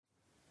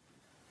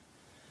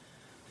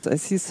I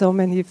see so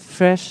many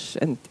fresh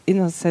and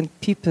innocent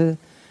people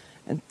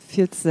and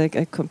feels like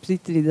I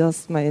completely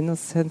lost my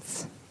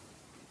innocence.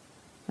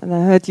 And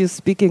I heard you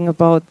speaking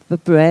about the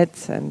bread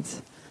and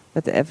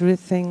that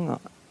everything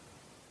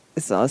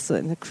is also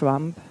in a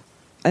crumb.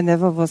 I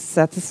never was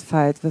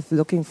satisfied with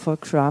looking for a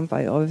crumb.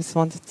 I always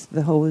wanted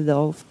the whole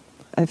loaf.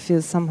 I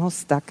feel somehow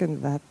stuck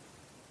in that.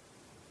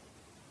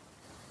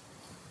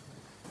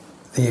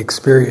 The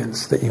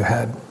experience that you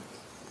had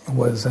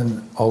was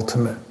an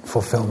ultimate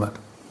fulfillment.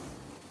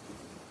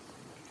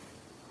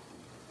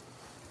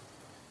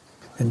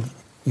 And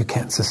you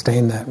can't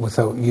sustain that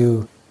without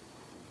you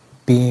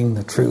being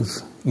the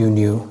truth you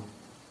knew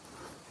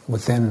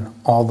within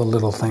all the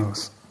little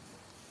things,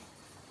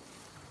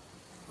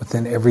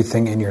 within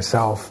everything in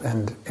yourself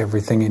and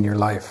everything in your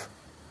life.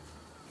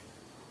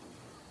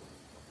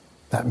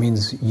 That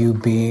means you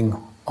being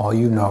all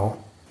you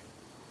know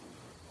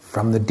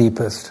from the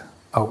deepest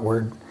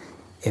outward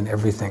in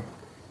everything.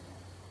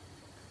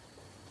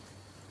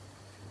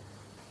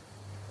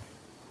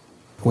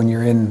 When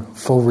you're in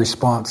full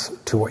response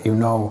to what you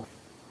know,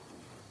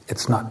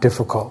 it's not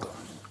difficult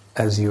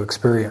as you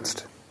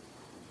experienced.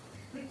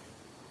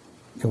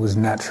 It was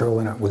natural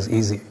and it was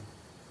easy.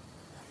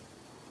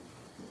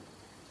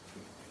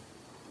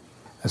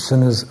 As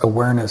soon as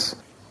awareness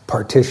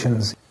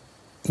partitions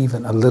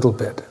even a little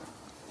bit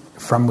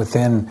from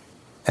within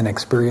an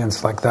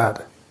experience like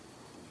that,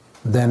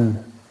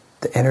 then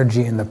the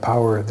energy and the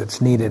power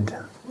that's needed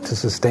to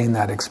sustain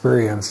that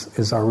experience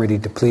is already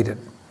depleted.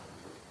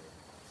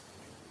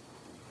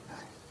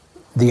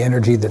 The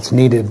energy that's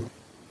needed,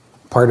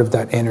 part of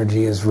that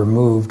energy is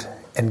removed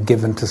and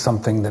given to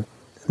something that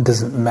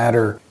doesn't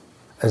matter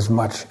as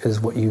much as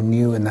what you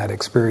knew in that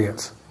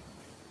experience.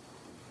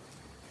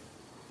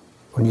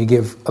 When you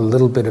give a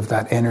little bit of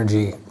that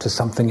energy to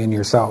something in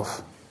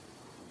yourself,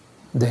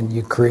 then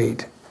you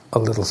create a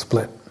little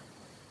split.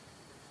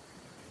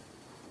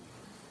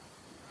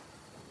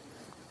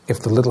 If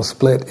the little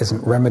split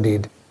isn't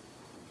remedied,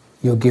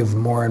 you'll give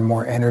more and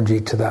more energy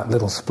to that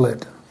little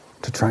split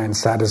to try and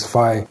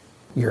satisfy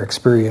your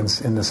experience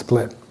in the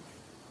split.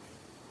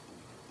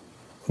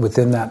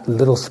 Within that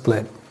little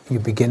split, you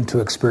begin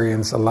to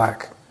experience a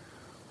lack.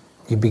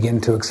 You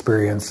begin to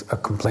experience a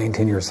complaint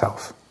in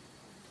yourself.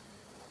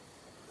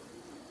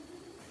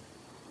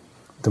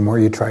 The more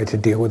you try to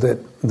deal with it,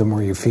 the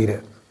more you feed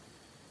it.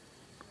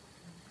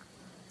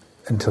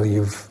 Until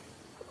you've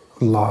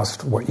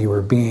lost what you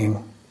were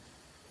being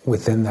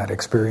within that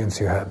experience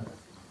you had.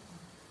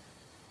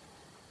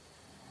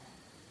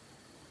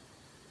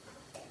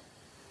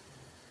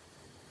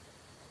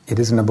 It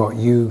isn't about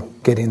you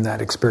getting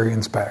that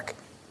experience back.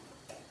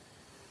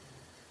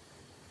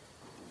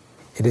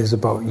 It is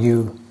about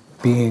you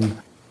being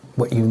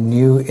what you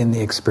knew in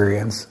the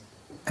experience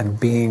and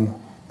being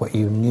what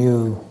you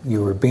knew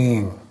you were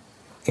being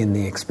in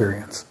the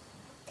experience.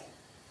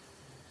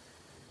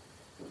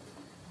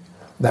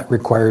 That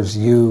requires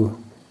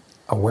you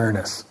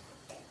awareness,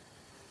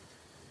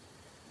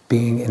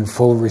 being in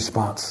full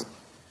response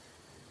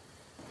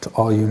to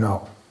all you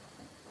know.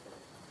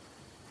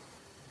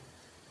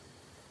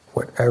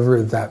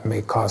 Whatever that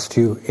may cost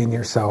you in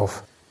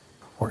yourself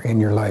or in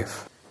your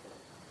life.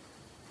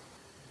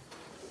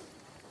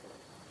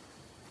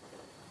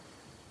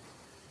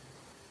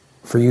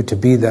 For you to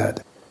be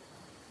that,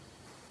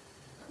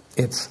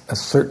 it's a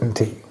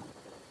certainty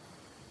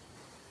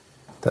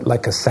that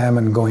like a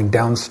salmon going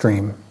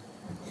downstream,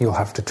 you'll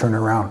have to turn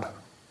around.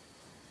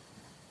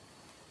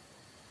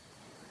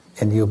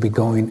 And you'll be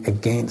going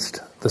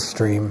against the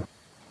stream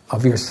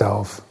of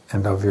yourself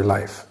and of your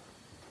life.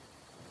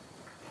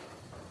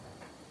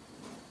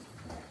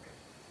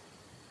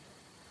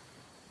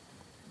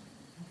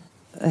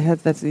 I heard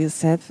that you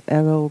said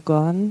arrow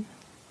gone.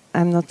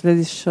 I'm not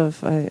really sure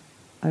if I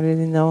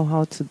really know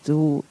how to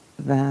do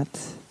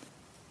that.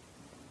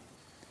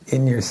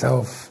 In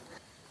yourself,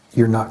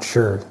 you're not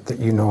sure that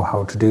you know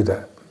how to do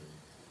that.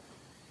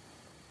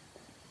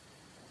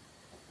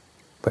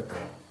 But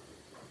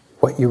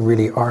what you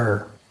really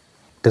are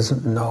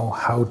doesn't know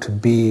how to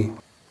be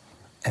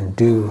and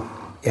do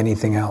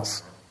anything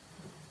else.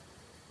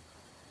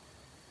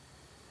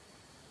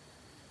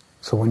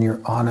 So when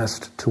you're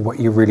honest to what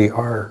you really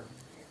are,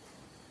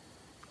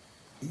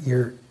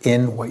 you're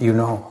in what you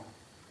know.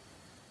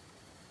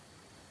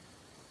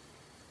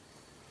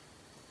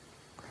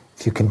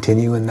 If you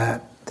continue in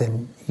that,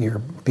 then you're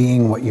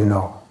being what you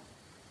know.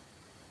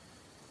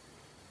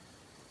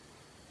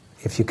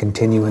 If you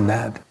continue in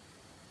that,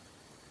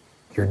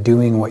 you're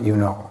doing what you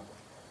know.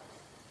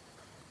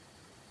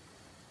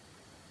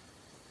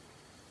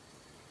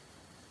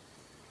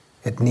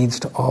 It needs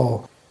to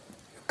all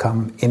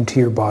come into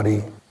your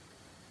body,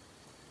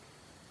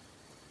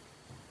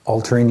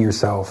 altering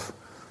yourself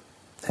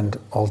and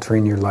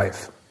altering your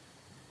life.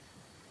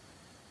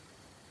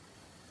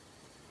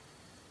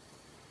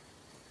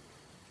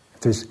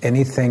 If there's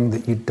anything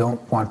that you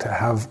don't want to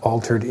have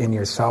altered in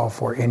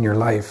yourself or in your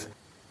life,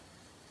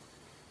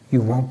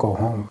 you won't go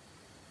home.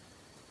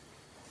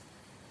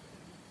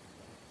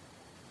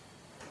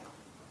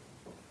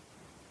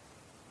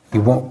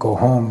 You won't go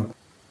home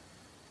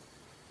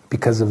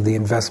because of the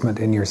investment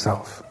in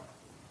yourself,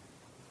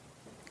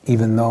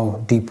 even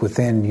though deep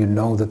within you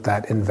know that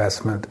that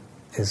investment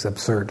is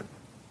absurd.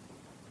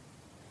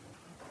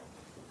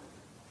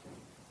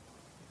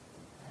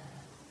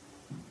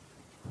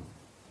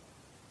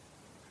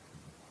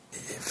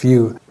 If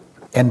you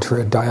enter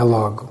a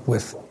dialogue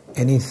with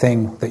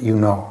anything that you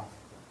know,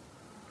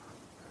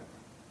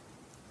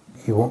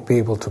 you won't be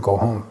able to go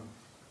home.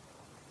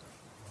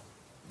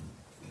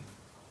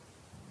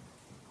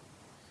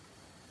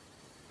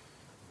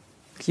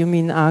 You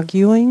mean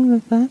arguing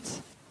with that?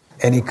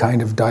 Any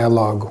kind of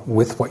dialogue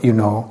with what you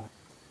know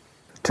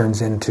turns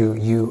into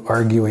you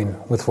arguing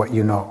with what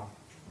you know.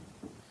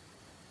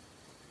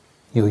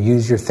 You'll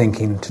use your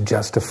thinking to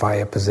justify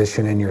a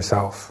position in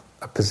yourself,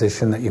 a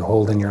position that you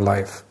hold in your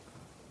life.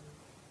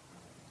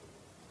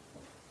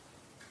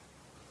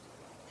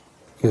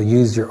 You'll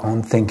use your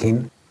own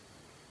thinking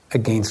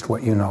against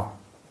what you know.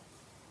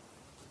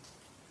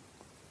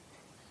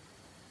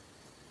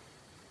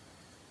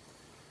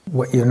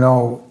 What you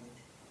know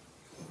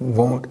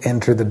won't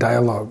enter the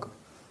dialogue.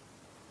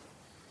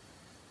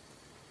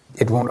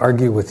 It won't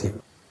argue with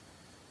you.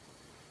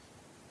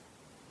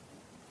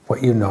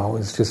 What you know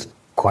is just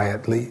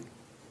quietly,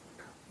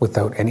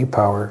 without any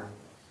power,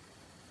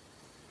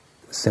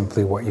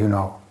 simply what you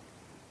know.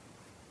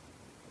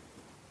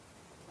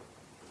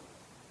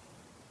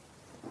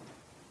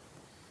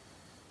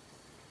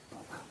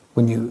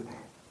 When you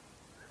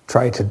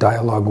try to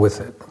dialogue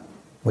with it,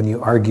 when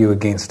you argue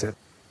against it,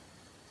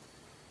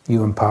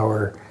 you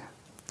empower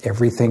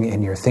everything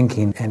in your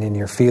thinking and in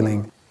your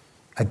feeling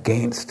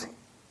against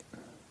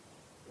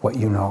what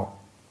you know.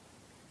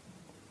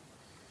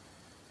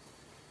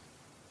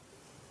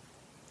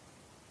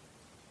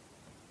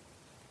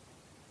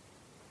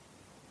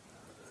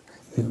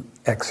 You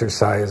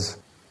exercise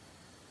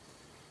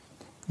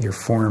your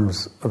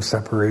forms of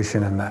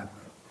separation in that.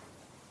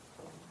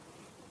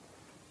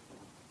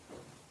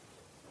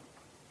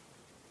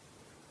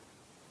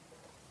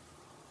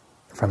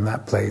 From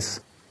that place,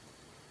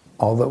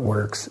 all that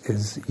works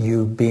is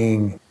you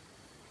being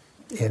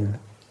in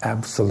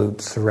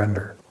absolute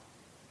surrender.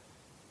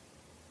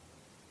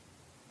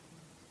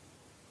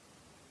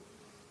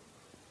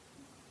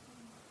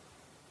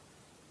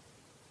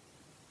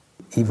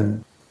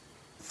 Even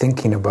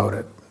thinking about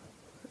it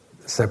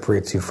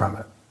separates you from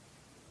it.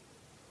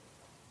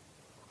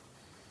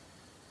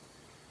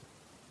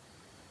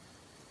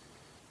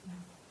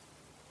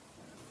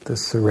 The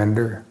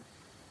surrender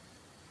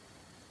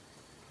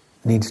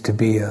needs to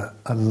be a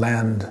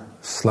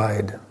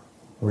landslide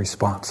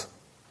response.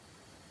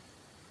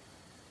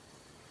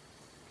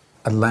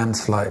 A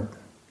landslide.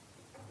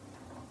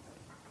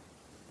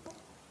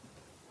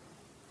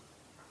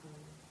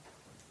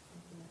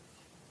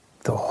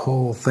 The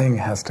whole thing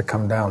has to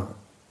come down.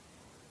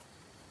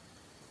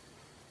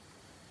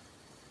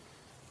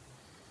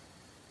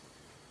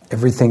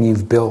 Everything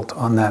you've built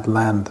on that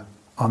land,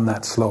 on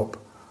that slope,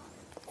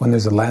 when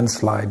there's a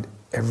landslide,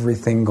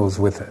 everything goes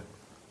with it.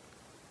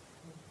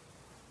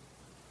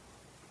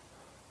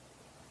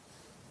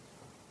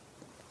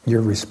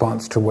 Your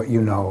response to what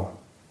you know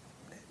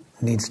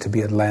needs to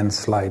be a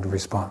landslide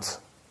response.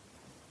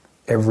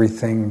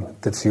 Everything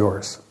that's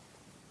yours.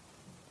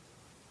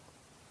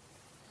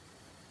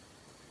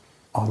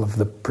 All of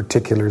the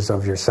particulars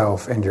of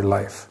yourself and your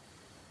life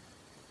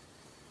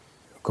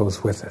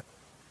goes with it.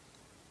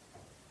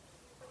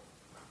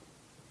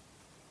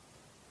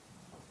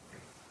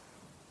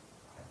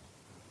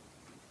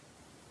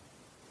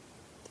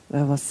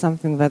 There was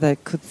something that I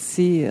could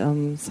see,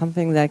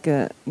 something like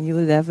a new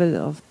level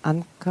of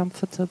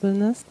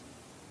uncomfortableness.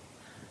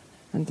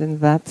 And in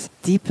that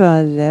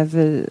deeper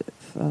level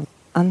of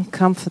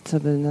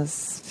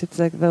uncomfortableness, feels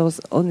like there was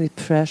only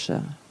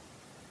pressure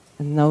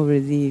and no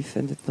relief,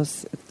 and it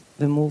was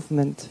the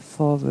movement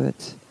forward.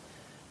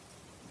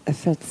 I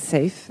felt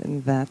safe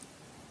in that.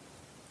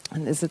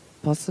 And is it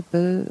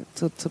possible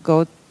to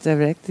go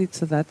directly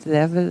to that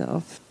level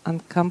of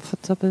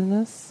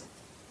uncomfortableness?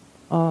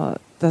 Or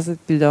does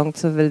it belong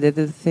to the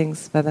little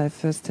things that I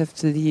first have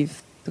to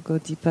leave to go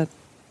deeper?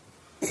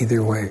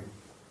 Either way.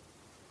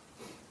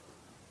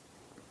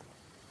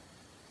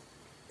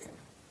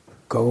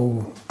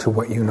 Go to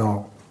what you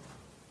know.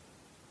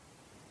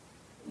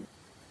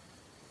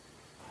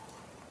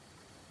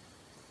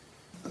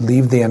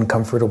 Leave the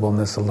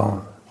uncomfortableness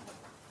alone.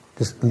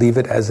 Just leave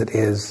it as it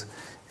is,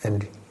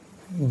 and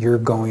you're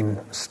going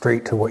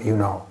straight to what you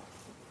know.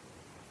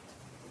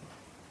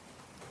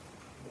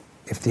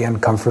 If the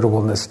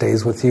uncomfortableness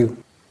stays with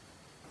you,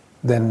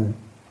 then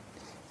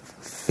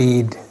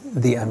feed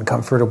the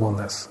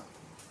uncomfortableness,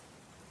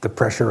 the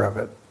pressure of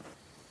it.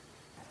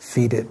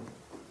 Feed it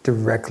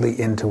directly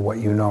into what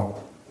you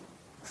know.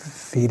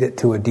 Feed it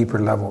to a deeper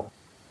level.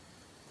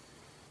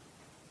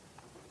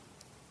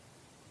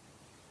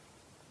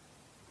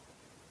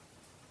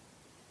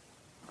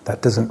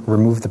 That doesn't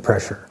remove the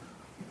pressure.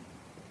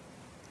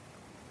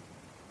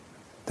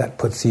 That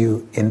puts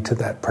you into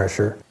that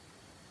pressure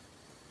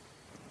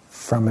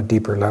from a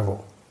deeper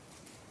level.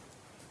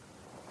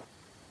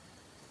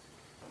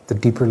 The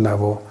deeper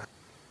level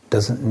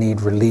doesn't need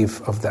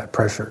relief of that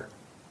pressure.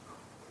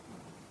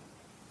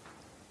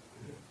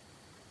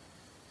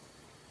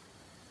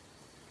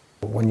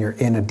 When you're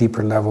in a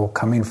deeper level,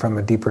 coming from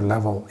a deeper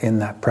level in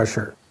that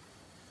pressure,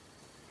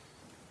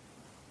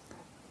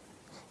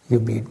 you'll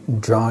be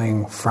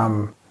drawing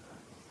from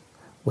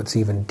what's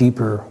even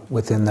deeper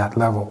within that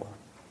level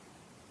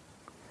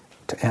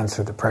to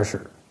answer the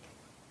pressure.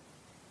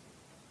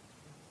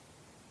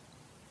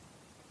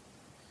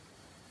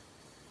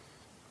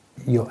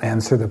 You'll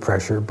answer the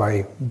pressure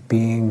by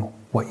being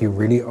what you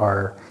really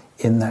are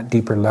in that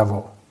deeper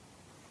level,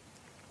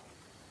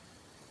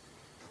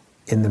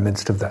 in the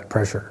midst of that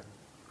pressure.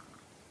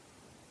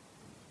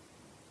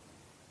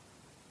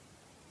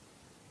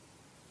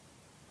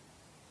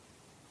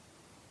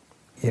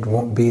 It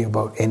won't be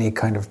about any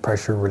kind of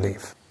pressure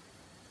relief.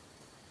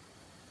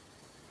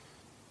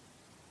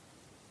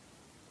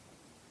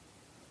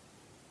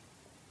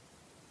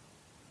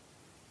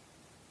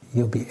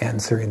 You'll be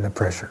answering the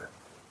pressure.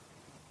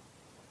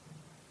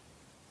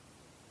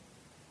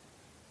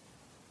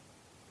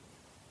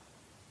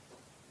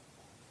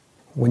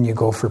 When you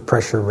go for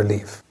pressure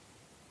relief,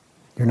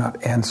 you're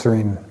not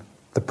answering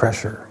the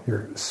pressure,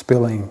 you're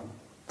spilling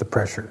the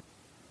pressure.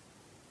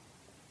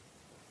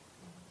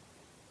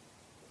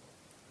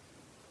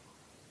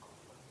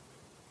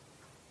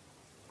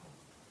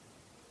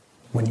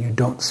 When you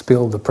don't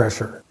spill the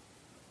pressure,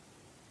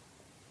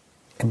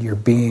 and you're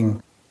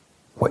being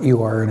what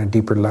you are in a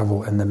deeper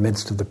level in the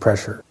midst of the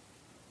pressure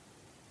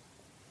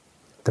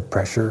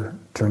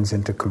turns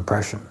into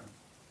compression.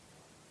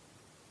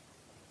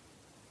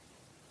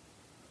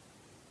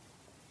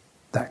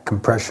 That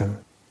compression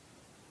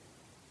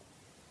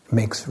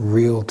makes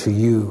real to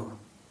you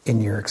in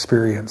your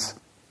experience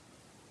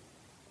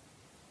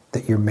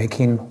that you're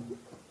making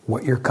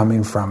what you're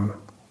coming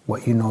from,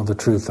 what you know the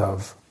truth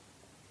of,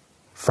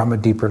 from a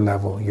deeper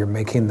level. You're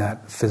making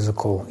that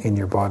physical in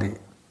your body.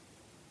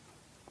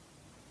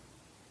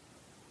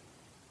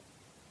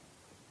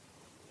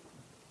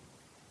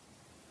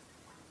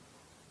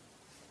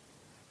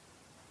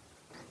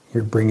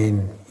 You're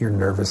bringing your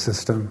nervous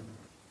system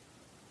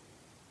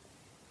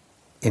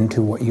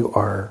into what you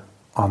are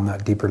on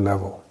that deeper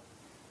level.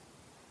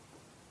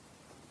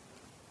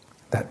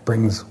 That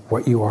brings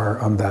what you are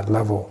on that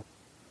level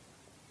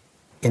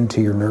into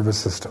your nervous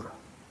system.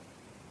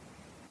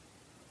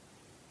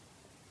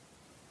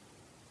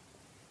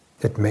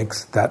 It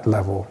makes that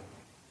level,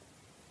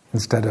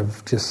 instead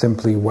of just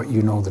simply what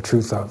you know the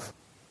truth of,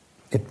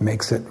 it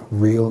makes it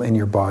real in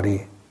your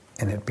body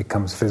and it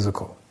becomes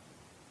physical.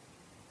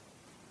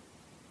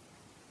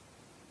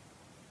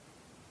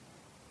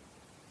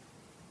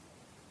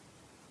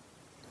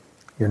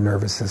 Your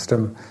nervous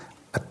system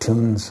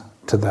attunes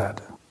to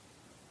that.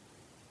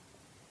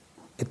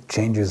 It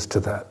changes to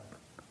that.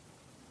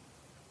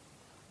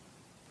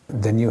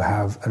 Then you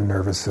have a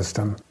nervous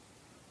system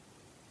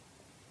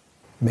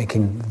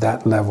making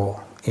that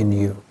level in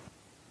you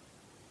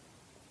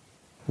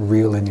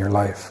real in your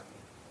life.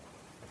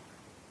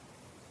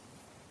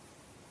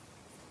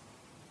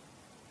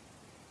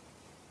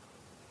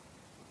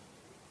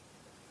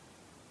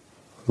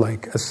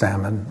 Like a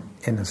salmon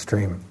in a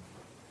stream.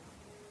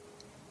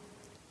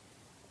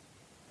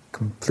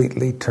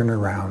 Completely turn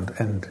around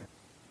and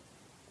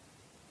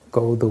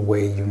go the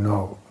way you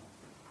know.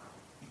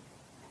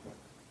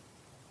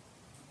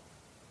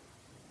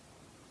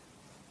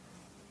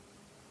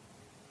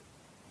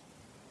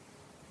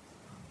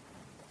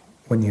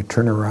 When you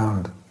turn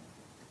around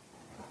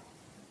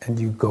and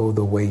you go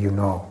the way you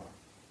know,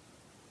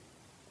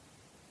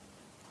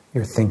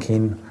 your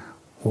thinking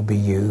will be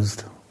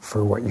used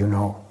for what you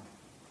know.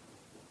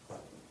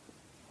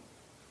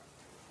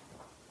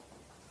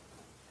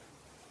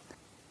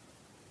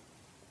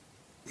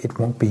 It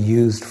won't be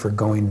used for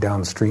going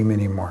downstream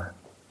anymore,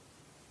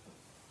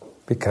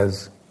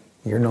 because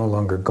you're no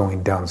longer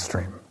going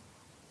downstream.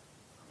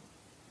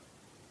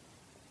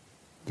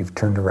 You've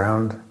turned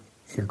around,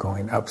 you're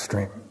going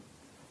upstream.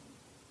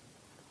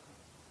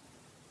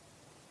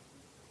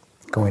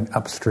 Going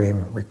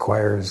upstream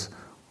requires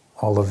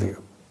all of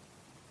you.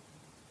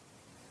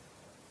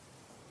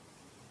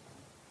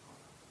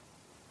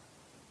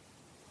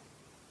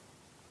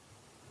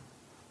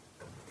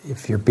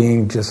 If you're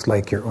being just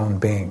like your own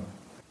being,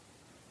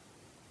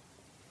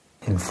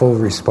 in full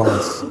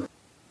response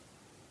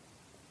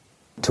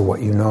to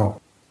what you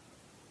know,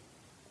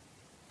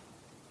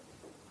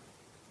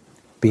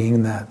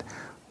 being that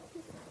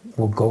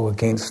will go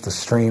against the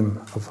stream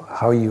of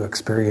how you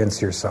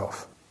experience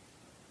yourself.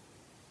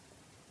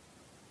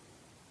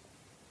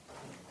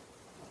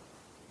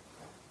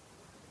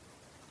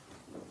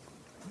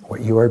 What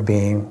you are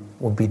being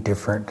will be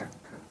different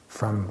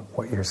from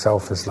what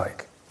yourself is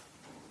like.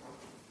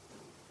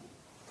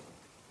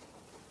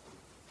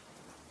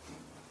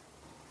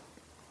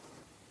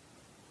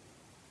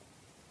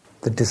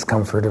 The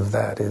discomfort of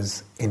that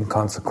is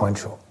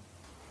inconsequential.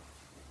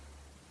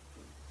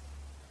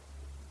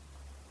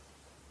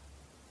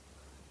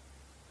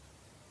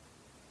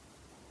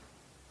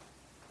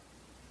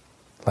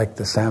 Like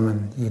the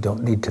salmon, you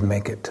don't need to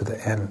make it to the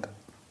end.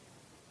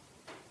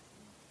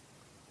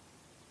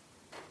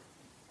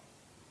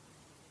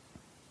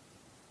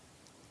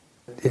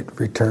 It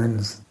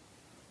returns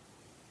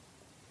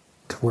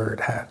to where it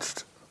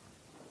hatched.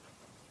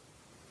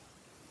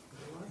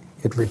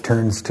 It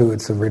returns to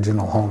its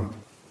original home.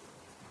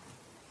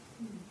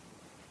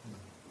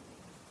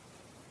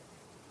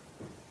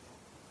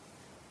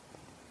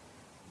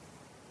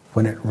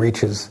 When it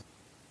reaches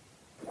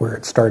where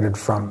it started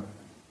from,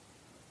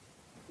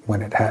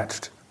 when it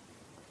hatched.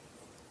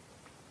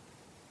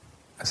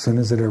 As soon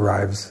as it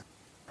arrives,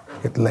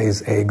 it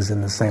lays eggs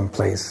in the same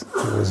place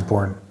it was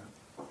born.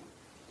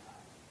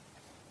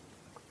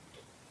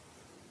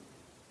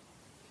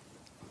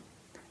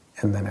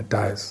 And then it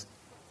dies.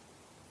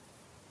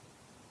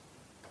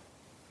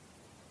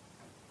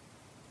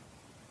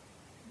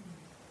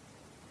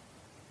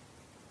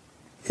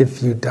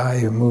 If you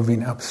die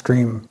moving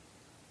upstream,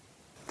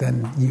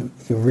 then you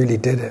really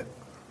did it.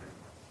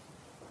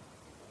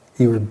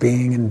 You were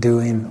being and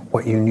doing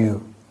what you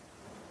knew.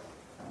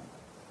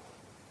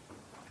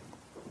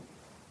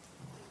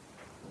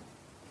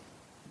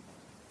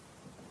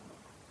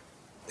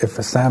 If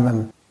a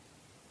salmon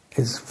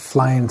is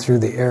flying through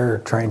the air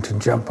trying to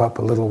jump up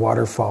a little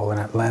waterfall and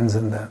it lands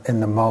in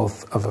the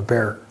mouth of a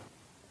bear,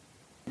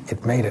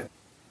 it made it.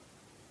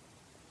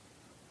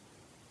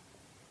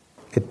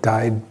 It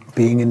died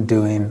being and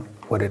doing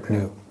what it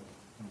knew.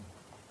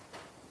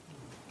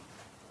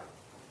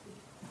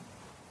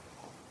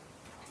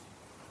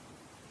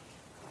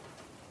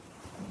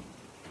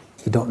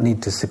 You don't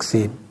need to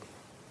succeed.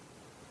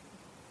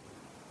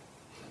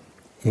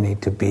 You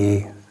need to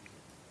be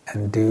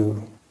and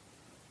do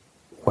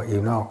what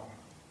you know.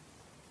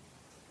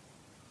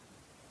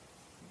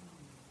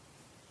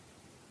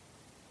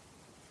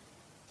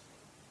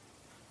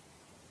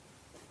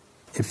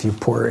 If you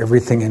pour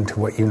everything into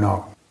what you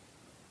know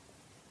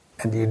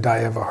and you die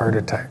of a heart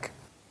attack,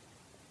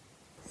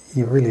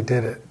 you really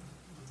did it.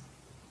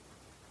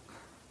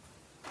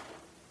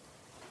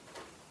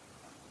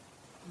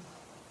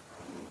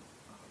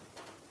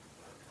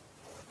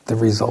 The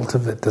result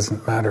of it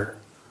doesn't matter.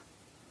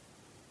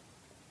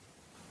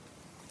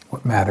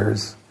 What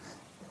matters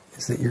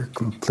is that you're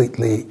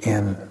completely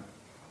in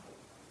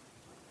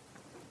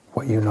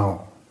what you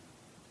know.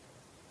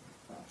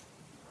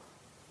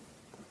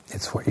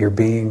 It's what you're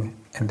being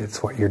and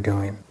it's what you're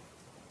doing.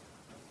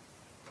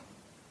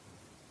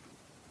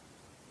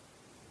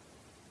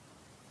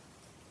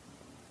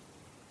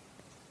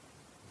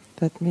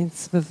 That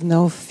means with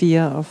no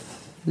fear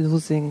of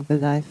losing the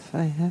life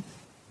I have.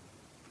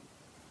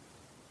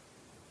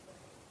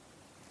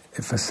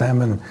 If a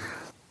salmon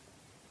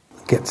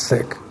gets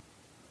sick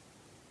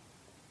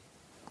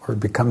or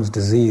becomes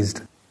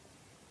diseased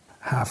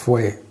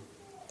halfway,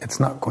 it's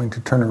not going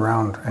to turn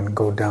around and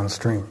go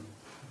downstream.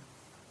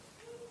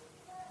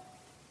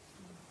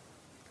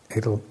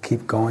 It'll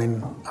keep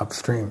going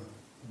upstream.